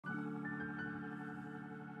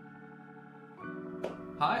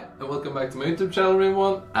Hi and welcome back to my YouTube channel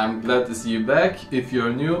everyone. I'm glad to see you back. If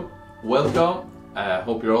you're new, welcome. I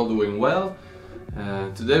hope you're all doing well.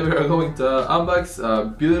 Today we are going to unbox a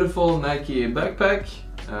beautiful Nike backpack.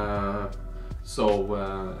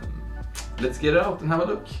 Let's get it out and have a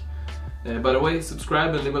look. By the way,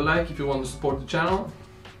 subscribe and leave a like if you want to support the channel.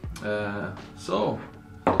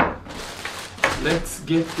 Let's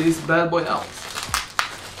get this bad boy out.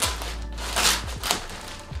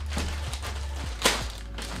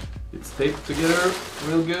 It's taped together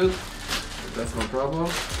real good. That's no problem.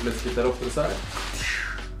 Let's get that off to the side.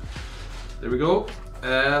 There we go.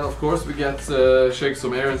 And of course we get shake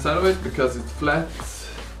some air inside of it because it's flat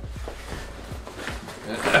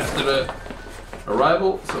after the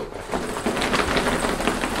arrival. So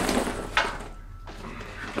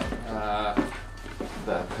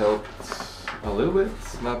that helped a little bit,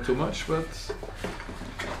 not too much, but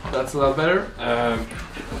that's a lot better.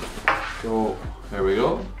 So there we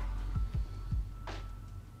go.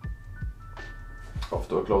 Off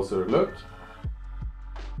to a closer look.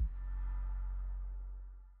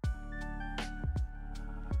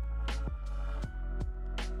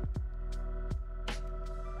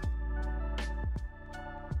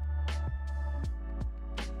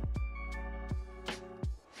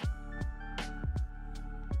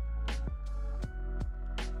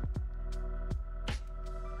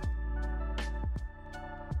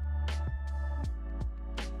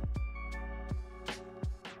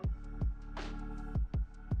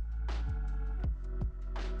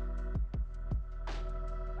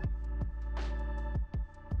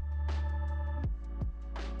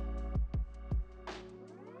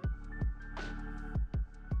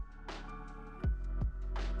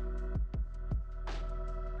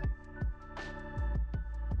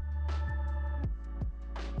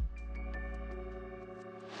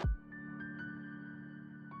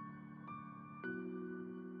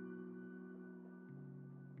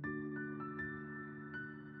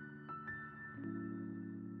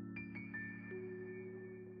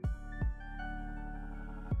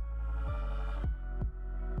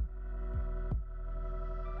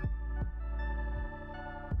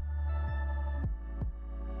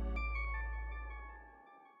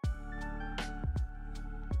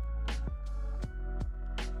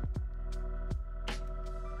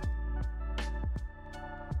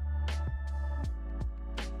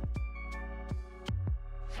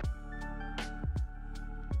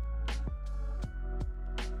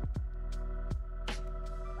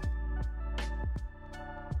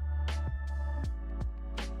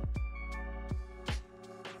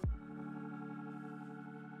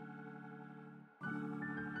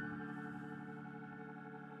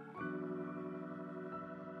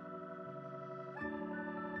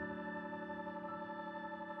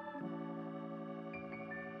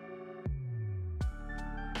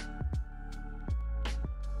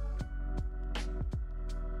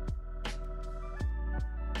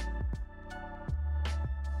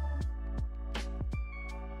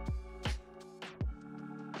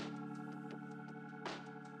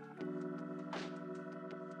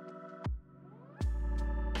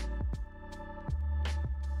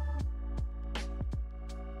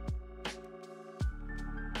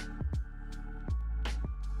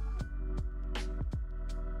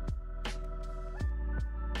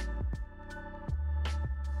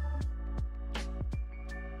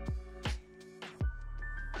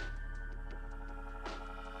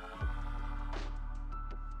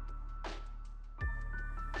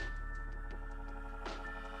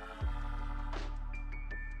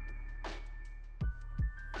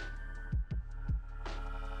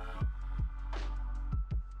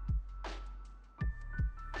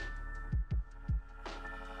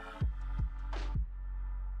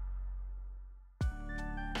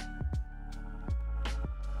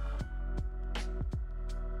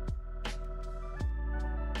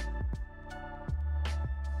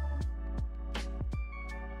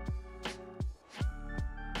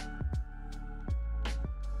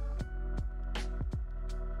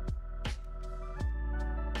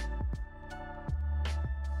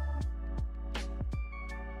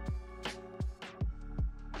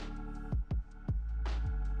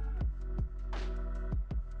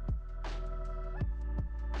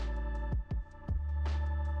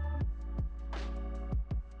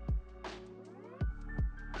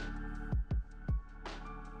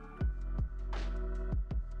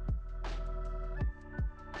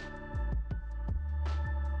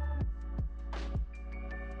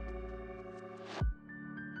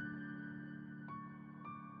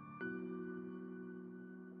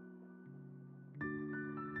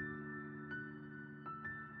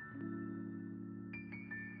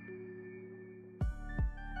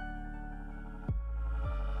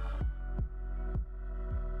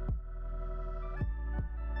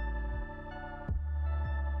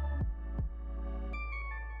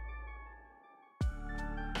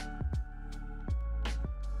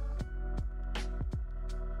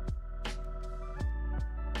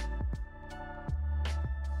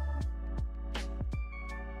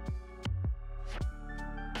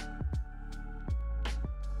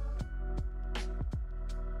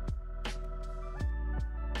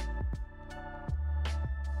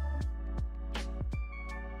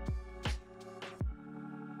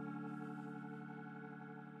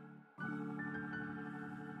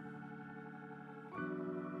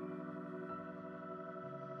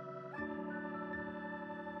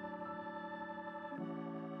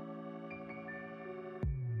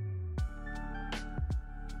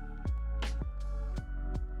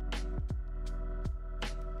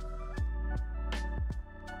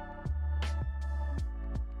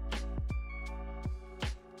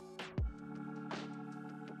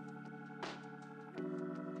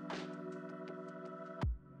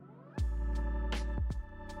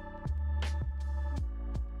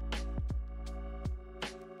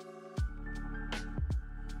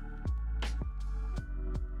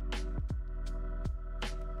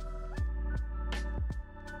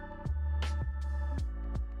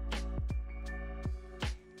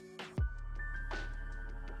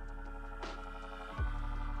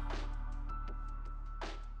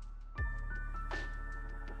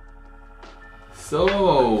 So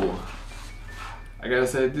I gotta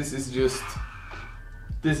say, this is just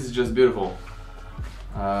beautiful.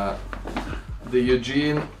 The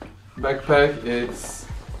Eugene backpack, it's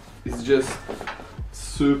just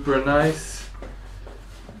super nice.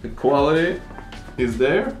 The quality is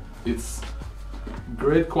there. It's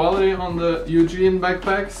great quality on the Eugene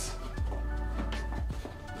backpacks.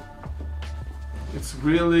 It's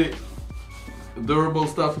really durable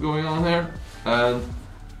stuff going on here, and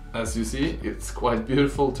as you see, it's quite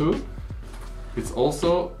beautiful too. It's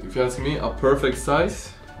also, if you ask me, a perfect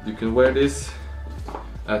size. You can wear this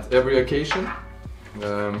at every occasion.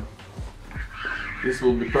 This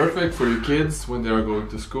will be perfect for your kids when they are going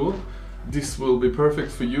to school. This will be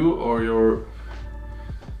perfect for you or your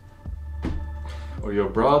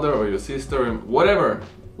brother or your sister, and whatever,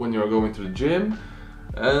 when you're going to the gym.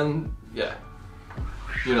 And yeah,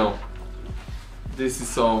 you know, this is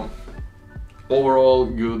some overall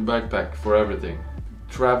good backpack for everything.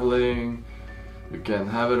 Traveling, you can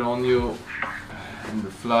have it on you in the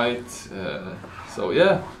flight. So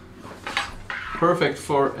yeah, perfect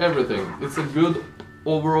for everything. It's a good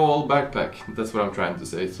overall backpack. That's what I'm trying to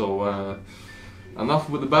say. So enough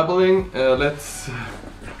with the babbling. Let's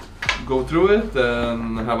go through it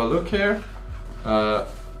and have a look here.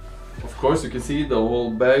 Of course, you can see the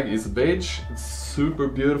whole bag is beige. It's super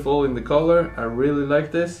beautiful in the color. I really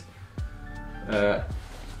like this.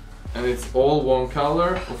 And it's all one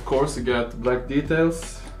color. Of course, you got black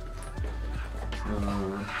details.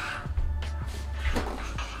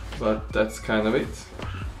 But that's kind of it.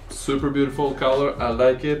 Super beautiful color. I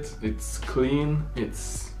like it. It's clean.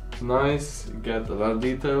 It's nice. You get a lot of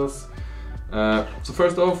details. So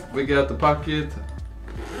first off, we got the pocket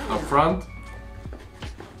up front.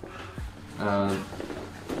 And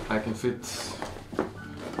I can fit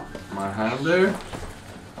my hand there.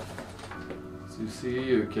 You see,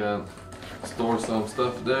 you can store some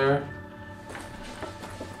stuff there.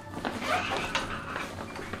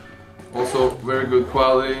 Also very good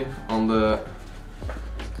quality on the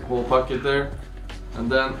whole pocket there. And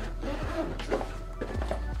then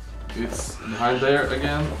it's behind there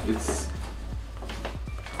again, it's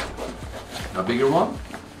a bigger one.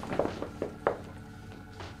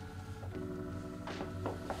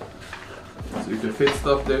 So you can fit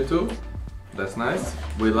stuff there too. That's nice.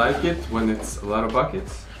 We like it when it's a lot of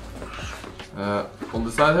pockets. On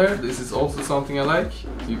the side here, this is also something I like.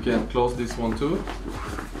 You can close this one too.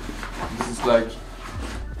 This is like,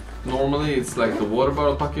 normally it's like the water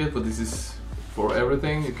bottle pocket, but this is for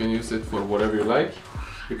everything. You can use it for whatever you like.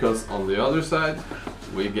 Because on the other side,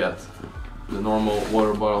 we get the normal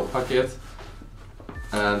water bottle pocket.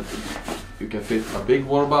 And you can fit a big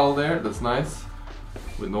water bottle there, that's nice.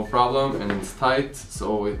 With no problem, and it's tight,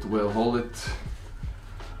 so it will hold it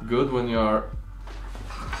good when you are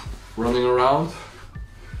running around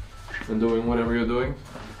and doing whatever you're doing.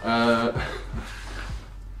 And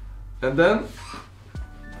then,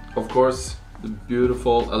 of course, the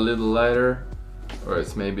beautiful, a little lighter, or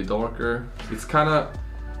it's maybe darker. It's kind of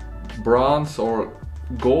bronze or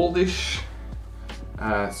goldish.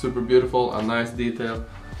 Super beautiful, a nice detail.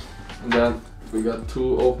 And then we got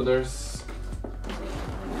two openers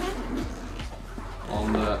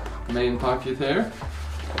on the main pocket here.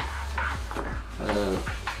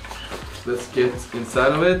 Let's get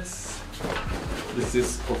inside of it. This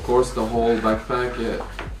is of course the whole backpack,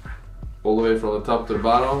 all the way from the top to the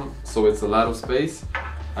bottom, so it's a lot of space.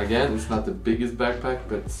 Again, it's not the biggest backpack,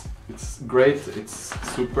 but it's great. It's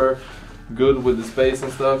super good with the space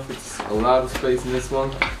and stuff. It's a lot of space in this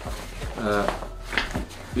one.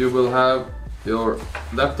 You will have your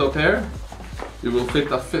laptop here. You will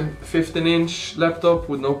fit a 15-inch laptop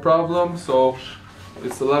with no problem, so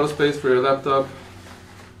it's a lot of space for your laptop.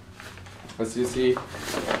 As you see,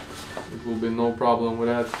 it will be no problem with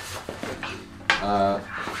that.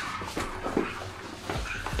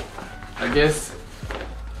 I guess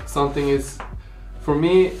something is, for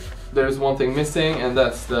me, there's one thing missing, and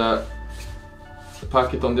that's the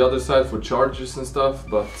pocket on the other side for chargers and stuff,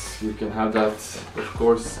 but you can have that, of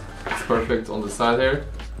course. It's perfect on the side here,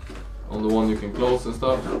 on the one you can close and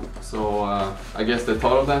stuff. So I guess they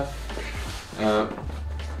thought of that.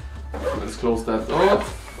 Let's close that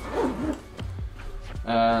off.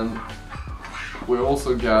 And we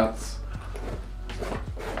also got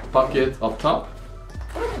a pocket up top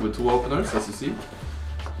with two openers, as you see.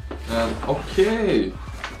 And okay,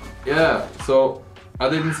 yeah, so I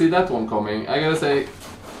didn't see that one coming. I gotta say,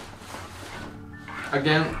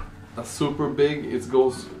 again, a super big, it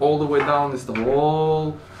goes all the way down. It's the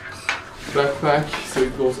whole backpack, so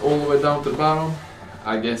it goes all the way down to the bottom.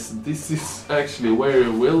 I guess this is actually where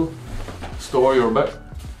you will store your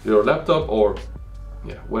laptop or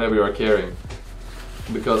yeah, whatever you are carrying,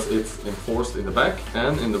 because it's enforced in the back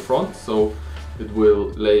and in the front, so it will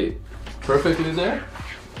lay perfectly there.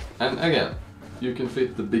 And again, you can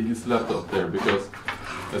fit the biggest laptop there, because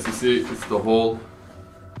as you see, it's the whole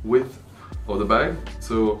width of the bag,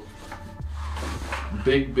 so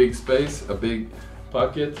big space, a big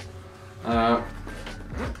pocket.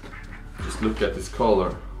 Just look at this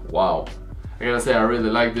color, wow. I gotta say, I really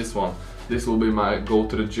like this one. This will be my go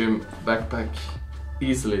to the gym backpack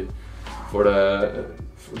easily for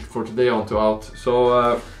today on to out.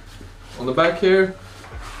 So on the back here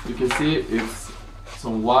you can see it's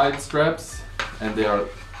some wide straps and they are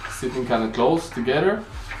sitting kind of close together.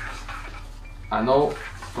 I know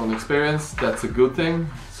from experience that's a good thing,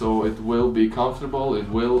 so it will be comfortable, it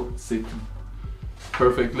will sit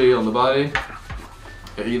perfectly on the body.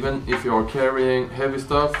 Even if you are carrying heavy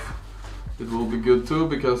stuff, it will be good too,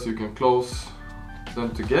 because you can close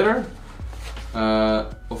them together.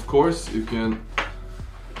 Of course you can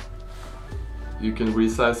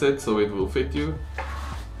resize it so it will fit you,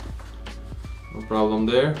 no problem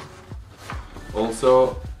there.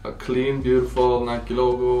 Also a clean, beautiful Nike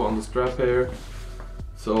logo on the strap here,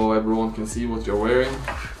 so everyone can see what you're wearing.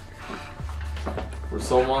 For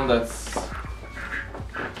someone that's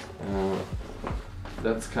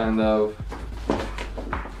kind of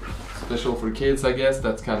special for kids, I guess,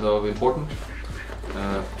 that's kind of important.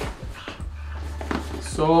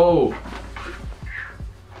 So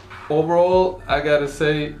overall, I gotta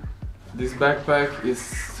say this backpack is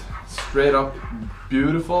straight up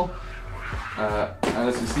beautiful, and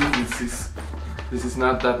as you see, this is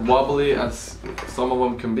not that wobbly as some of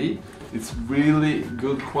them can be. It's really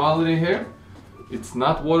good quality here. It's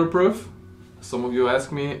not waterproof. Some of you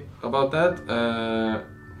ask me about that.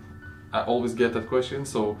 I always get that question,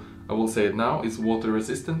 so I will say it now. It's water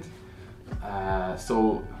resistant,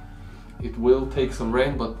 so it will take some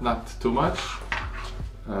rain, but not too much.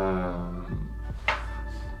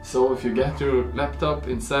 So if you get your laptop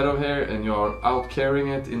inside of here and you are out carrying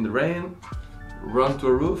it in the rain, run to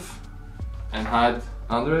a roof and hide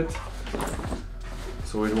under it,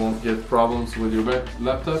 so it won't get problems with your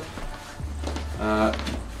laptop.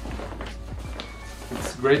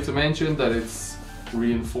 It's great to mention that it's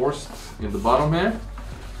reinforced in the bottom here.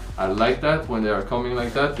 I like that when they are coming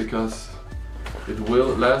like that, because it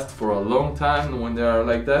will last for a long time when they are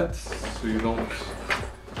like that, so you don't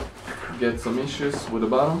get some issues with the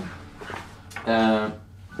bottom.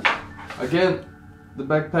 Again, the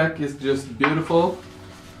backpack is just beautiful.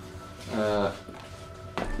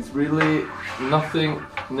 It's really nothing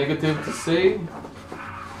negative to say.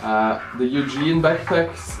 The Eugene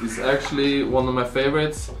backpacks is actually one of my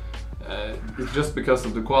favorites. It's just because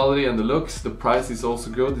of the quality and the looks. The price is also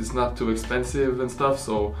good, it's not too expensive and stuff,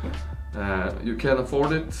 so you can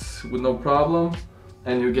afford it with no problem,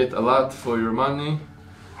 and you get a lot for your money.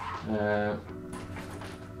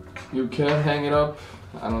 You can hang it up.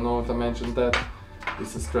 I don't know if I mentioned that.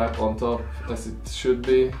 It's a strap on top, as it should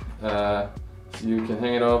be. So you can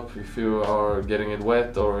hang it up if you are getting it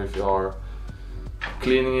wet, or if you are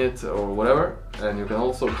cleaning it or whatever, and you can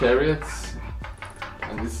also carry it,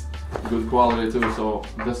 and it's good quality too, so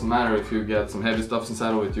it doesn't matter if you get some heavy stuff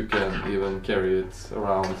inside of it, you can even carry it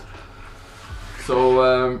around.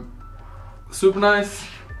 So super nice.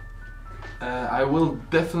 I will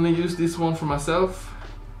definitely use this one for myself.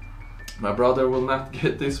 My brother will not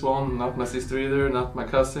get this one, not my sister either, not my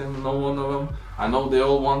cousin, no one of them. I know they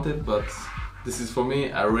all want it, but this is for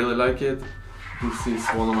me. I really like it. This is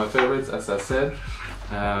one of my favorites, as I said.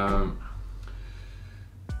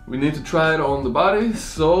 We need to try it on the body,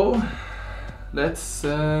 so let's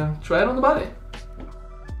try it on the body.